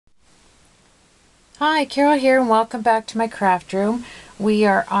Hi, Carol here, and welcome back to my craft room. We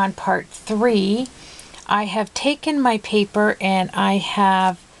are on part 3. I have taken my paper and I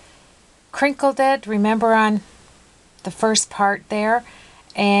have crinkled it, remember on the first part there,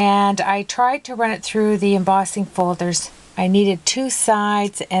 and I tried to run it through the embossing folders. I needed 2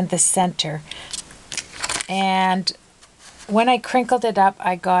 sides and the center. And when I crinkled it up,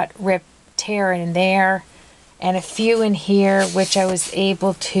 I got tear in there and a few in here, which I was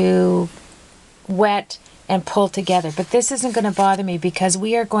able to wet and pull together. But this isn't going to bother me because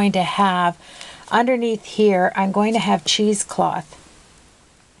we are going to have underneath here, I'm going to have cheesecloth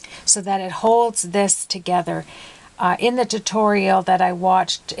so that it holds this together. In the tutorial that I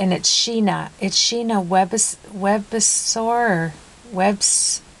watched, and it's Sheena Webisor or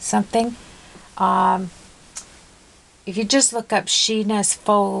Webs something. If you just look up Sheena's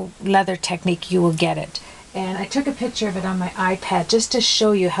faux leather technique, you will get it. And I took a picture of it on my iPad just to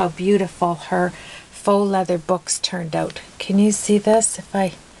show you how beautiful her faux leather books turned out. Can you see this if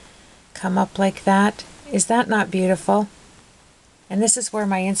I come up like that? Is that not beautiful? And this is where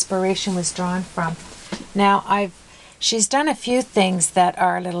my inspiration was drawn from. Now she's done a few things that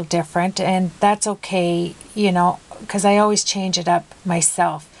are a little different, and that's okay, you know, because I always change it up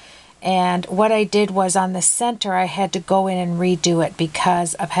myself. And what I did was on the center, I had to go in and redo it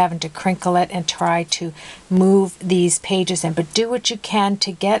because of having to crinkle it and try to move these pages in. But do what you can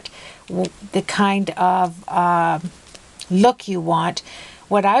to get the kind of look you want.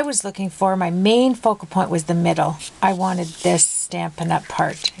 What I was looking for, my main focal point was the middle. I wanted this Stampin' Up!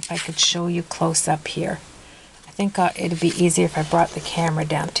 Part. If I could show you close up here. I think it'd be easier if I brought the camera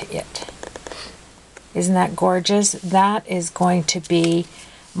down to it. Isn't that gorgeous? That is going to be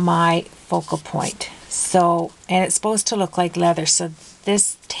my focal point. So, and it's supposed to look like leather, so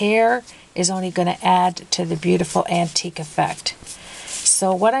this tear is only going to add to the beautiful antique effect.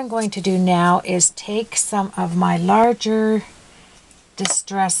 So what I'm going to do now is take some of my larger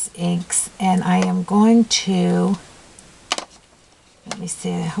distress inks, and I am going to, let me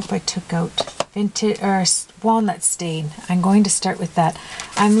see, I hope I took out vintage or walnut stain. I'm going to start with that.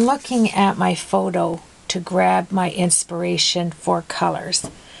 I'm looking at my photo to grab my inspiration for colors.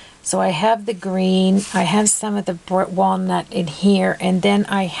 So I have the green, I have some of the walnut in here, and then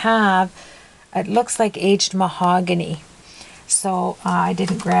I have, it looks like aged mahogany. So I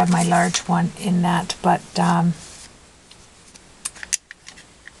didn't grab my large one in that, but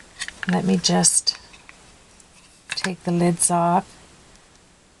let me just take the lids off.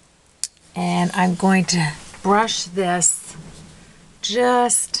 And I'm going to brush this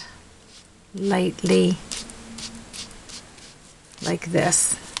just lightly like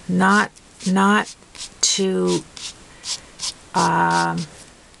this. Not too, I'm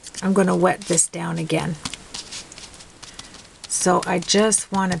going to wet this down again. So I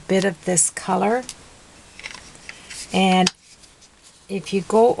just want a bit of this color. And if you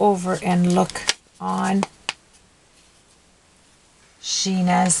go over and look on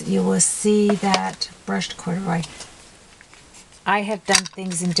Sheena's, you will see that brushed corduroy. I have done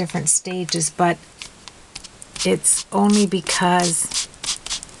things in different stages, but it's only because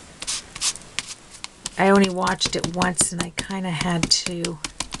I only watched it once and I kind of had to.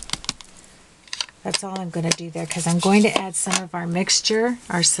 That's all I'm going to do there, because I'm going to add some of our mixture,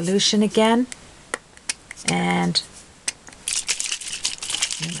 our solution again. And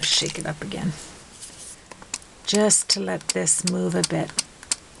I'm going to shake it up again, just to let this move a bit.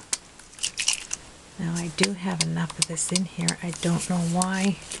 Now I do have enough of this in here. I don't know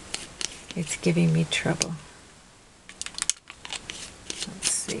why it's giving me trouble.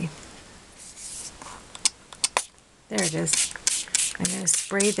 Let's see. There it is. I'm going to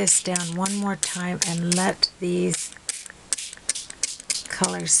spray this down one more time and let these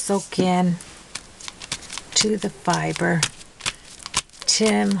colors soak in to the fiber.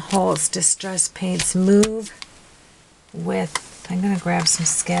 Tim Holtz Distress Paints Move with, I'm going to grab some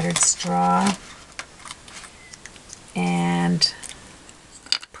scattered straw and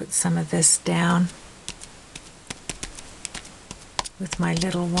put some of this down with my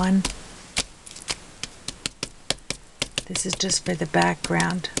little one. This is just for the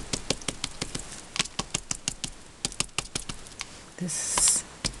background. This,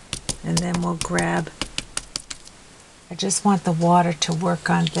 and then we'll grab, I just want the water to work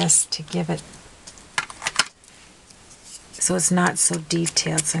on this to give it, so it's not so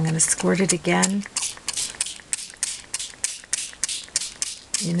detailed. So I'm going to squirt it again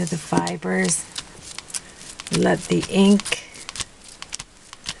into the fibers. Let the ink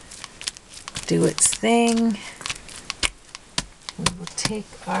do its thing. We will take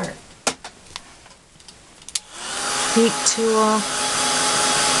our heat tool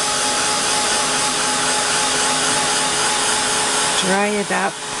dry it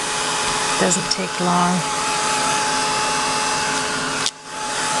up. Doesn't take long.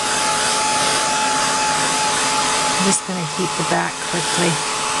 I'm just going to heat the back quickly.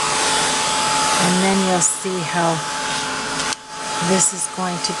 And then you'll see how this is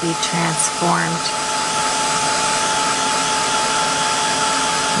going to be transformed.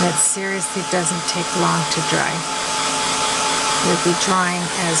 And it seriously doesn't take long to dry. It'll be drying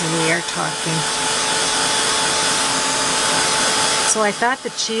as we are talking. So I thought the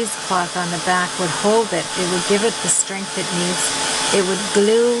cheesecloth on the back would hold it. It would give it the strength it needs. It would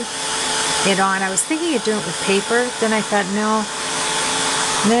glue it on. I was thinking of doing it with paper. Then I thought, no.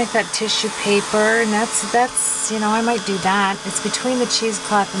 And then I thought tissue paper, and that's you know, I might do that. It's between the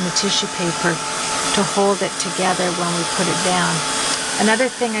cheesecloth and the tissue paper to hold it together when we put it down. Another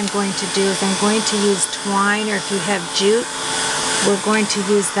thing I'm going to do is I'm going to use twine, or if you have jute, we're going to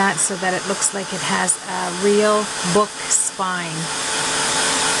use that so that it looks like it has a real book spine.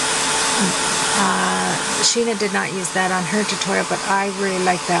 Sheena did not use that on her tutorial, but I really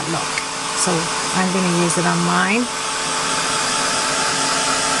like that look. So I'm going to use it on mine.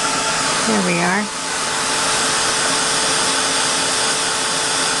 There we are.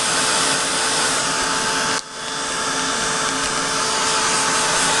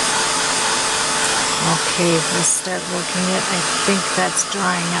 Okay, we'll start working it. I think that's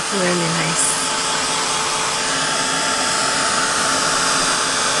drying up really nice.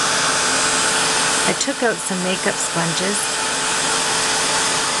 I took out some makeup sponges.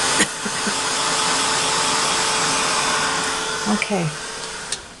 Okay.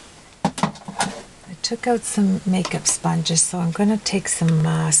 Took out some makeup sponges, so I'm going to take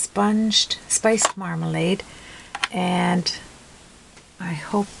some sponged spiced marmalade, and I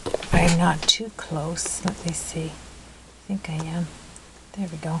hope I'm not too close. Let me see. I think I am. There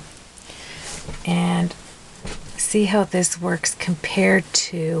we go. And see how this works compared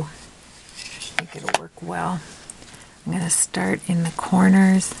to, I think it'll work well. I'm going to start in the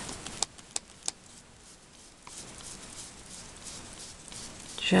corners.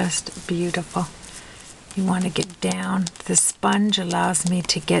 Just beautiful. You want to get down. The sponge allows me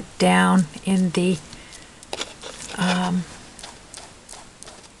to get down in the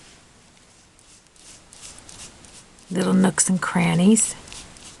little nooks and crannies,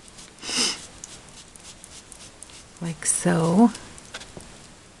 like so.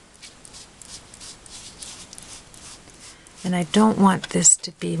 And I don't want this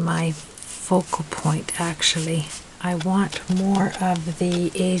to be my focal point, actually. I want more of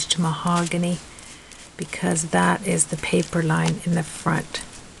the aged mahogany, because that is the paper line in the front.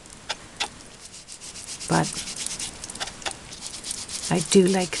 But I do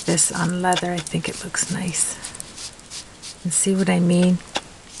like this on leather. I think it looks nice. And see what I mean?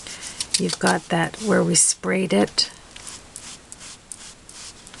 You've got that where we sprayed it.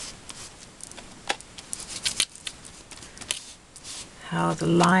 How the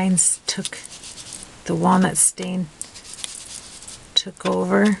lines took, the walnut stain took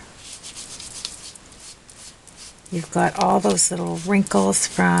over. You've got all those little wrinkles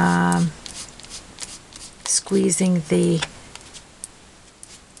from squeezing the,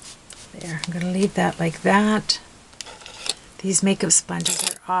 there, I'm going to leave that like that. These makeup sponges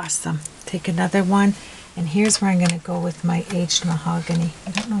are awesome. Take another one, and here's where I'm going to go with my aged mahogany.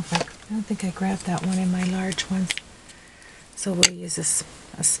 I don't think I grabbed that one in my large ones. So we'll use a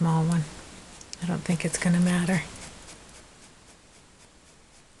small one. I don't think it's going to matter.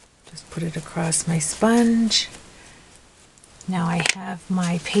 Just put it across my sponge. Now I have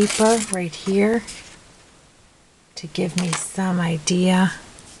my paper right here to give me some idea.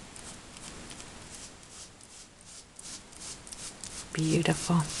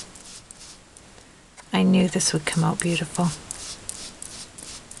 Beautiful. I knew this would come out beautiful.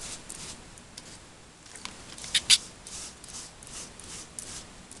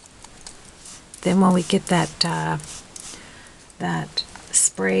 Then when we get that that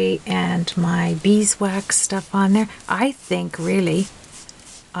spray and my beeswax stuff on there, I think really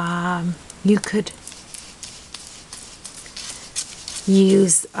you could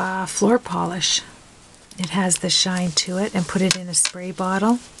use floor polish. It has the shine to it, and put it in a spray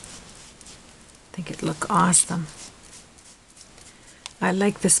bottle. I think it'd look awesome. I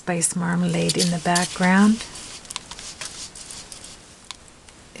like the spice marmalade in the background.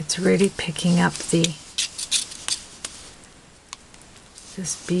 It's really picking up this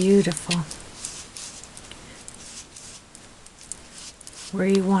beautiful, where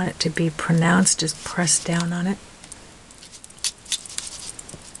you want it to be pronounced, just press down on it.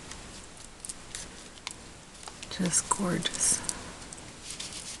 Just gorgeous.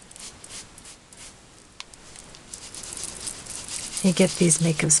 You get these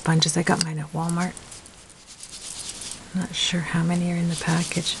makeup sponges. I got mine at Walmart. Not sure how many are in the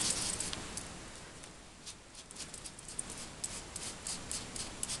package.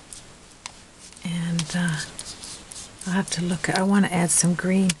 And I'll have to look. I want to add some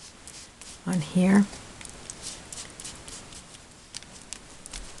green on here.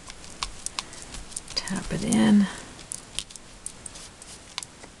 Tap it in.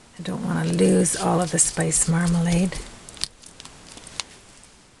 I don't want to lose all of the spice marmalade.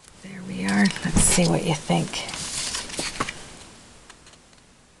 There we are. Let's see what you think.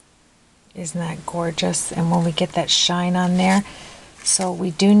 Isn't that gorgeous? And when we get that shine on there, so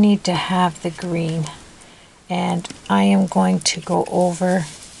we do need to have the green. And I am going to go over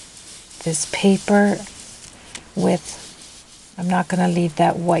this paper with, I'm not going to leave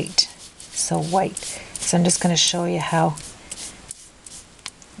that white, so white. So I'm just going to show you how.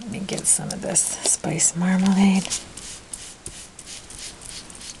 Let me get some of this spice marmalade.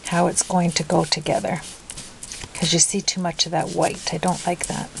 How it's going to go together. Because you see too much of that white. I don't like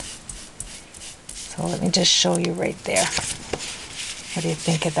that. So let me just show you right there. What do you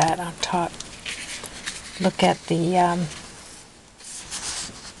think of that on top? Look at the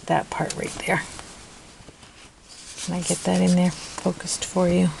that part right there. Can I get that in there focused for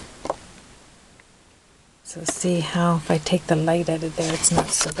you? So see how if I take the light out of there, it's not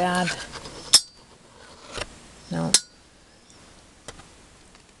so bad. No.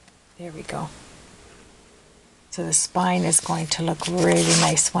 There we go. So the spine is going to look really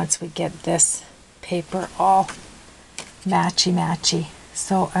nice once we get this paper all matchy-matchy.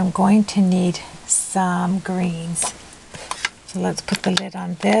 So I'm going to need some greens. So let's put the lid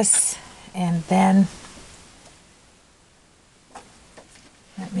on this, and then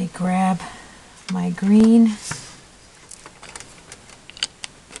let me grab my green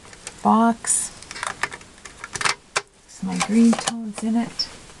box. So my green tones in it,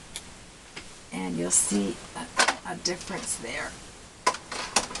 and you'll see a difference there.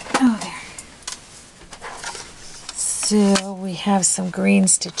 Oh, there. So we have some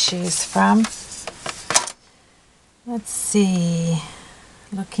greens to choose from. Let's see,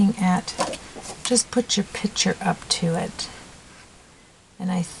 looking at, just put your picture up to it.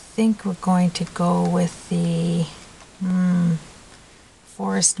 And I think we're going to go with the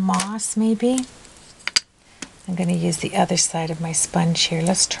forest moss, maybe. I'm going to use the other side of my sponge here.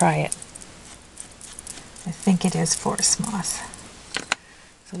 Let's try it. I think it is forest moss.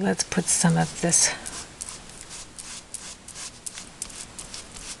 So let's put some of this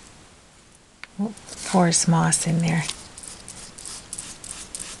forest moss in there.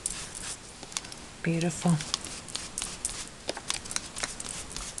 Beautiful.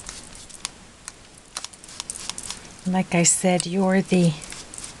 Like I said, you're the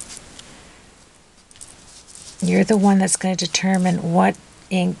one that's going to determine what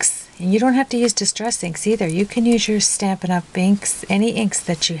inks, and you don't have to use distress inks either. You can use your Stampin' Up! Inks, any inks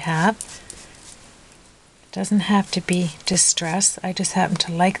that you have. It doesn't have to be distress. I just happen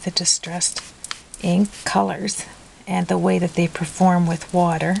to like the distressed ink colors and the way that they perform with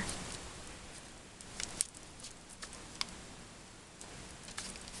water.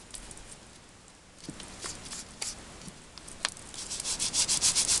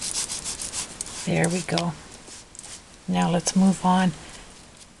 There we go. Now let's move on.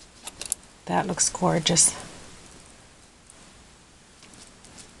 That looks gorgeous.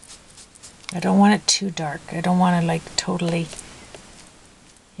 I don't want it too dark. I don't want to like totally,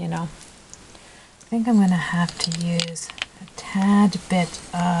 you know. I think I'm going to have to use a tad bit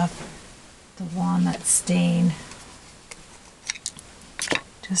of the walnut stain.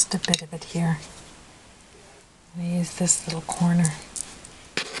 Just a bit of it here. I'm going to use this little corner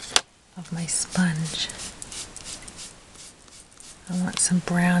of my sponge. I want some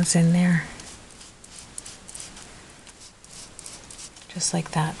browns in there. Just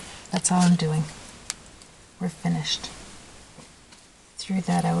like that. That's all I'm doing. We're finished. Threw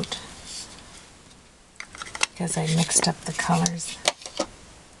that out because I mixed up the colors.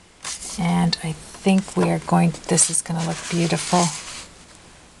 And I think we are going to, this is going to look beautiful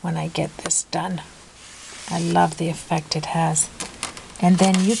when I get this done. I love the effect it has. And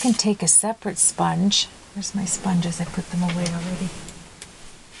then you can take a separate sponge. Where's my sponges? I put them away already.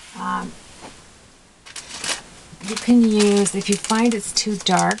 You can use, if you find it's too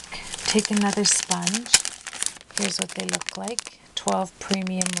dark, take another sponge. Here's what they look like. 12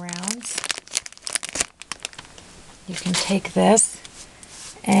 premium rounds. You can take this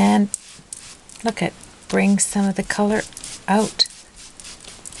and look at, bring some of the color out.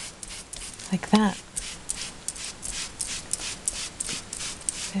 Like that.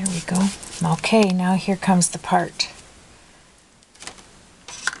 There we go. Okay, now here comes the part.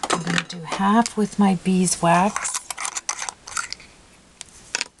 half with my beeswax.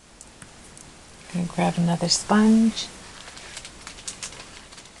 I'm going to grab another sponge.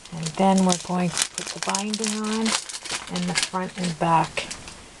 And then we're going to put the binding on in the front and back.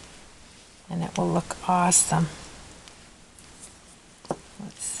 And it will look awesome.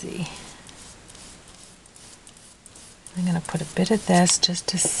 Let's see. I'm going to put a bit of this just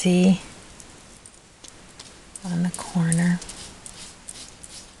to see on the corner.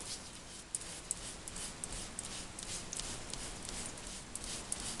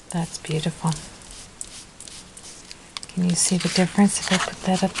 That's beautiful. Can you see the difference if I put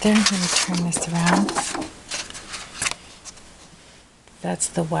that up there? Let me turn this around. That's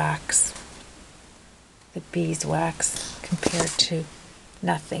the wax, the beeswax compared to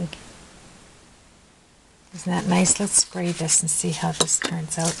nothing. Isn't that nice? Let's spray this and see how this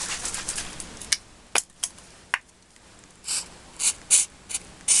turns out.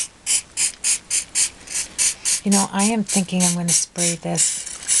 You know, I am thinking I'm going to spray this.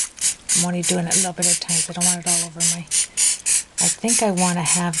 I'm only doing it a little bit at a time. I don't want it all over my... I think I want to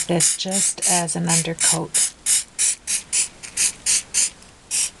have this just as an undercoat.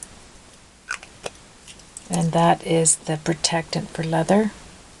 And that is the protectant for leather.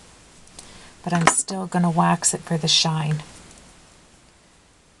 But I'm still going to wax it for the shine.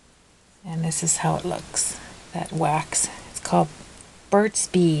 And this is how it looks, that wax. It's called Burt's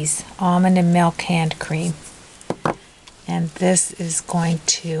Bees Almond and Milk Hand Cream. And this is going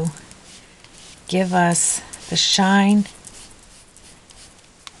to give us the shine.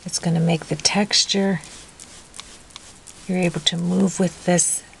 It's going to make the texture. You're able to move with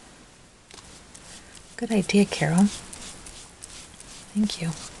this. Good idea, Carol. Thank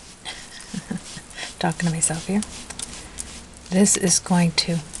you. Talking to myself here. This is going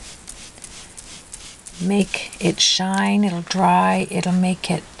to make it shine, it'll dry, it'll make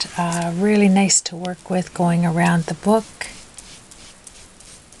it really nice to work with going around the book.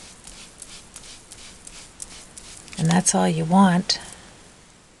 And that's all you want,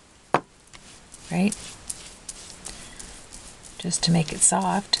 right? Just to make it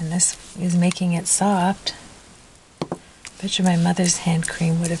soft, and this is making it soft. I bet you my mother's hand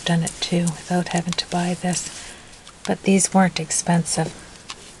cream would have done it too without having to buy this, but these weren't expensive.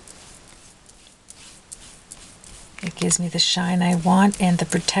 It gives me the shine I want and the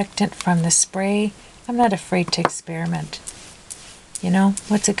protectant from the spray. I'm not afraid to experiment. You know,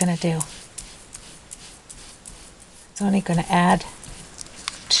 what's it going to do? It's only going to add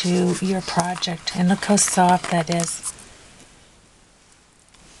to your project. And look how soft that is.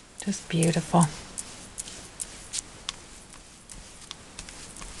 Just beautiful.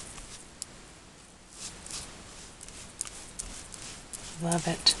 Love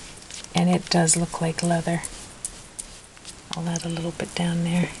it. And it does look like leather. I'll add a little bit down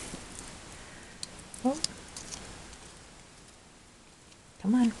there. Oh.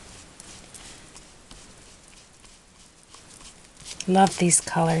 Come on. Love these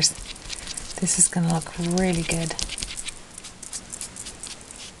colors. This is going to look really good.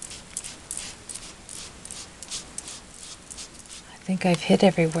 I think I've hit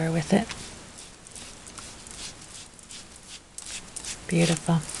everywhere with it.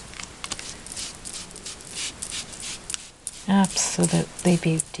 Beautiful. Absolutely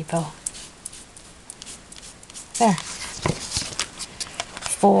beautiful. There.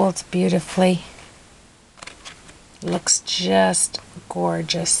 Folds beautifully. Looks just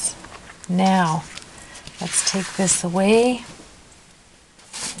gorgeous. Now, let's take this away. I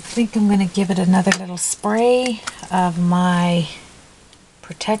think I'm going to give it another little spray of my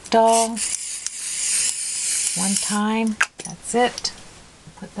Protect All. One time. That's it.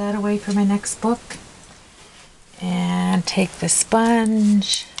 Put that away for my next book. And take the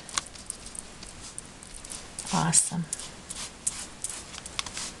sponge. Awesome.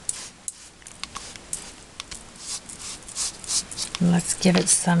 And let's give it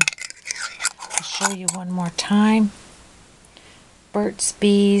some, I'll show you one more time. Burt's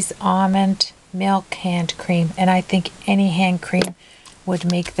Bees Almond Milk Hand Cream. And I think any hand cream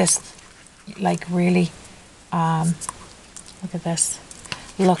would make this like really, look at this,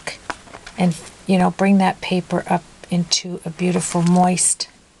 look, and you know, bring that paper up into a beautiful moist,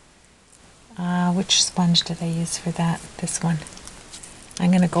 which sponge did I use for that? This one. I'm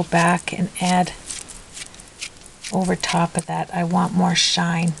going to go back and add over top of that. I want more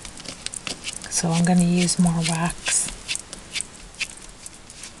shine, so I'm going to use more wax.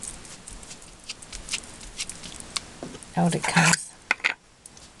 Out it comes.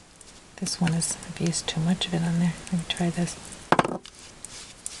 This one is, I've used too much of it on there. Let me try this.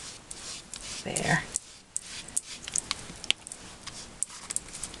 There.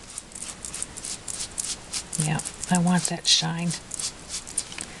 I want that shine.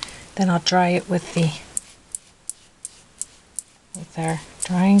 Then I'll dry it with our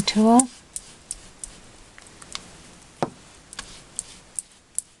drying tool.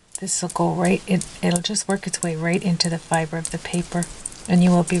 This will go right, it'll just work its way right into the fiber of the paper, and you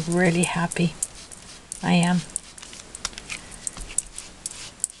will be really happy. I am.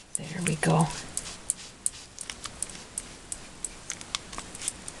 There we go.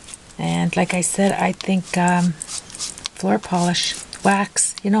 And like I said, I think floor polish,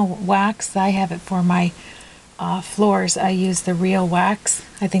 wax, wax, I have it for my floors. I use the real wax.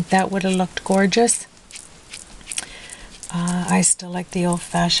 I think that would have looked gorgeous. I still like the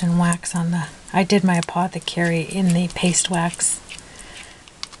old-fashioned wax I did my apothecary in the paste wax,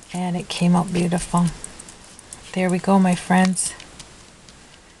 and it came out beautiful. There we go, my friends.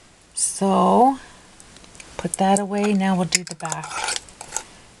 So, put that away. Now we'll do the back.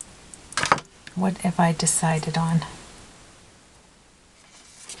 What have I decided on?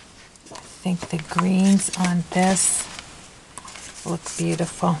 I think the greens on this look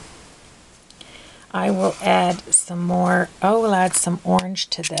beautiful. I will add some more, I will add some orange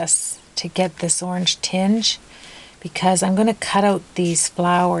to this to get this orange tinge, because I'm going to cut out these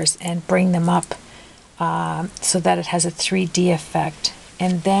flowers and bring them up so that it has a 3D effect.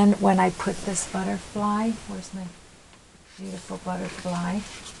 And then when I put this butterfly, where's my beautiful butterfly?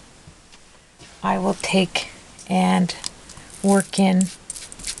 I will take and work in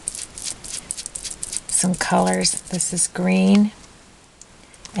some colors. This is green,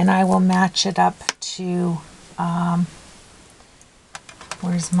 and I will match it up to,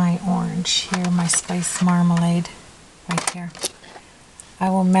 where's my orange here, my spice marmalade, right here. I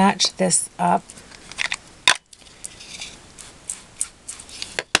will match this up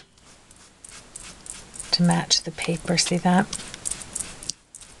to match the paper, see that?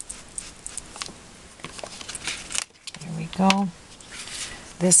 There we go.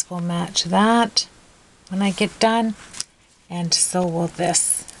 This will match that when I get done, and so will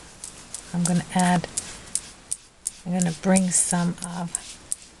this. I'm going to bring some of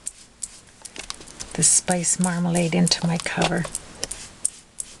the spice marmalade into my cover,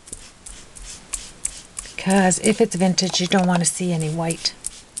 because if it's vintage, you don't want to see any white.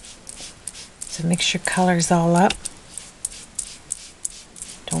 So mix your colors all up.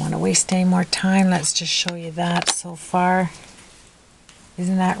 Don't want to waste any more time. Let's just show you that so far.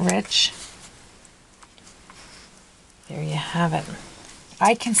 Isn't that rich? There you have it.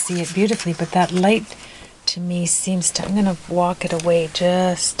 I can see it beautifully, but that light to me seems to, I'm going to walk it away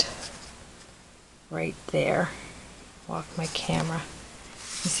just right there. Walk my camera.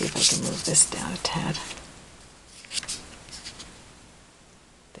 Let's see if I can move this down a tad.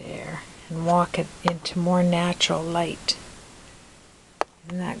 There. And walk it into more natural light.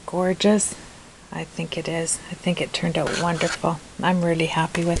 Isn't that gorgeous? I think it is. I think it turned out wonderful. I'm really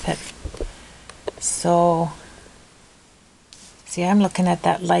happy with it. So, see, I'm looking at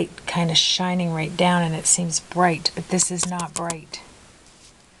that light kind of shining right down, and it seems bright, but this is not bright.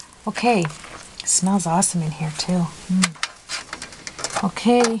 Okay, it smells awesome in here too.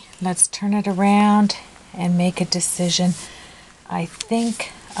 Okay, let's turn it around and make a decision. I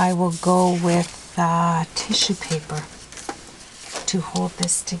think I will go with tissue paper to hold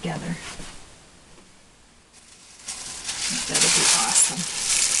this together. That'll be awesome.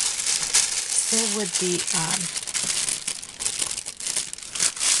 So would the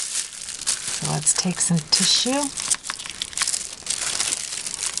so let's take some tissue.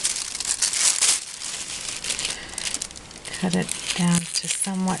 Cut it down to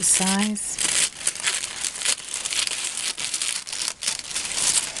somewhat size.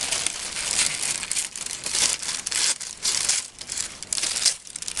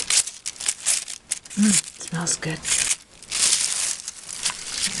 Smells good.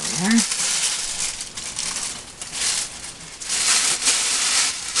 There.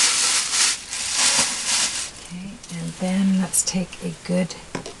 Okay, and then let's take a good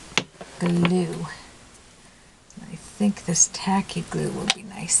glue. I think this tacky glue will be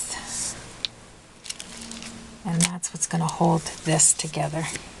nice. And that's what's going to hold this together.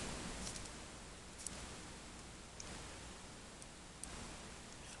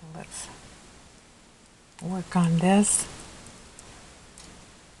 So let's work on this.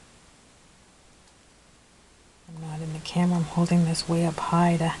 I'm not in the camera, I'm holding this way up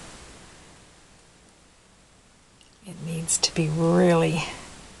high to, it needs to be really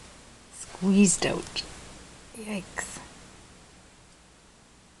squeezed out. Yikes.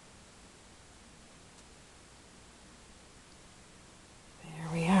 There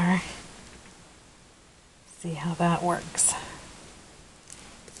we are. See how that works.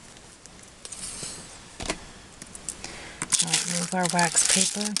 of our wax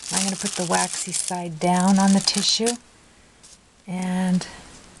paper. I'm going to put the waxy side down on the tissue, and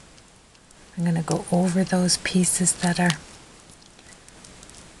I'm going to go over those pieces that are,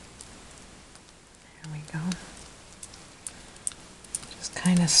 there we go, just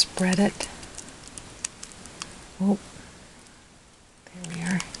kind of spread it. Oh, there we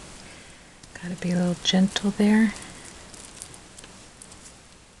are. Got to be a little gentle there.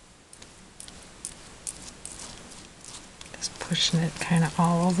 Just pushing it kind of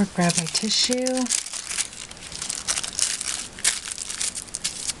all over. Grab my tissue.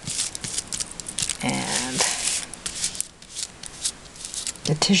 And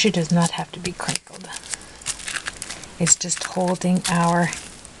the tissue does not have to be crinkled. It's just holding our,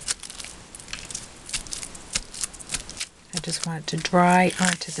 I just want it to dry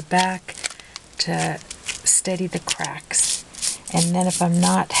onto the back to steady the cracks. And then if I'm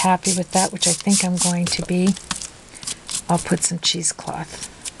not happy with that, which I think I'm going to be, I'll put some cheesecloth.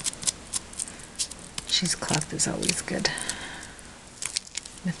 Cheesecloth is always good.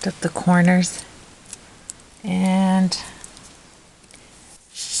 Lift up the corners and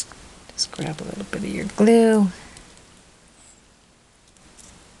just grab a little bit of your glue.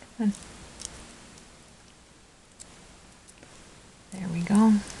 Come on. There we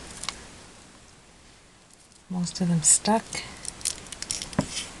go. Most of them stuck.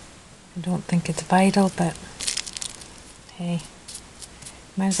 I don't think it's vital, but hey,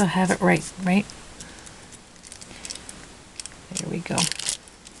 might as well have it right? There we go.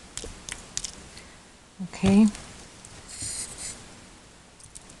 Okay.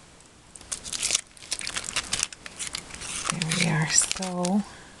 There we are. So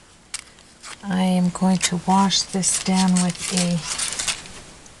I am going to wash this down with a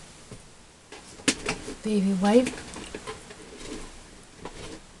baby wipe.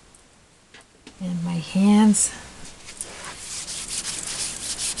 And my hands.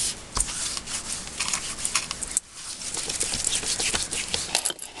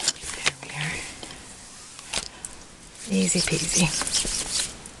 There we are. Easy peasy.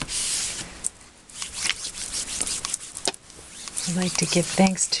 I'd like to give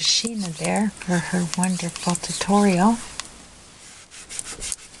thanks to Sheena there for her wonderful tutorial.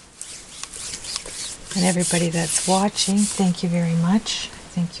 And everybody that's watching, thank you very much.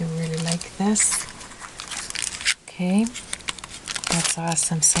 I think you'll really like this. Okay, that's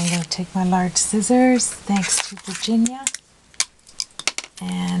awesome. So I'm going to take my large scissors, thanks to Virginia,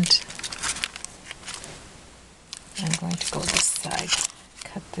 and I'm going to go this side.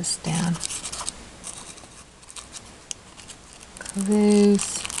 Cut this down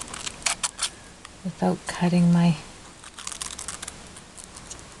close without cutting my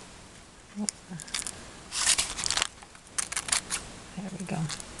there we go.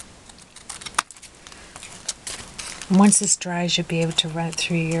 And once this dries, you'll be able to run it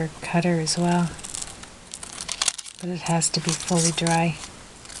through your cutter as well, but it has to be fully dry,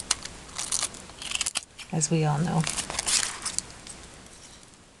 as we all know.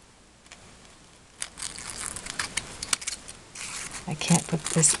 I can't put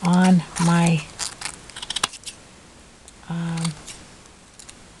this on my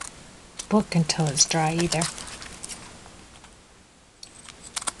book until it's dry either.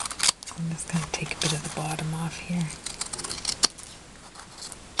 I'm just going to take a bit of the bottom off here.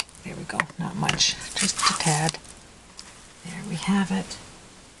 There we go, not much, just a tad. There we have it.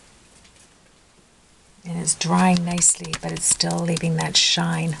 And it's drying nicely, but it's still leaving that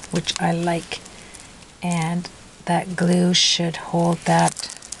shine, which I like. And that glue should hold that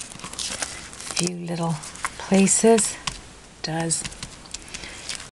few little places. It does.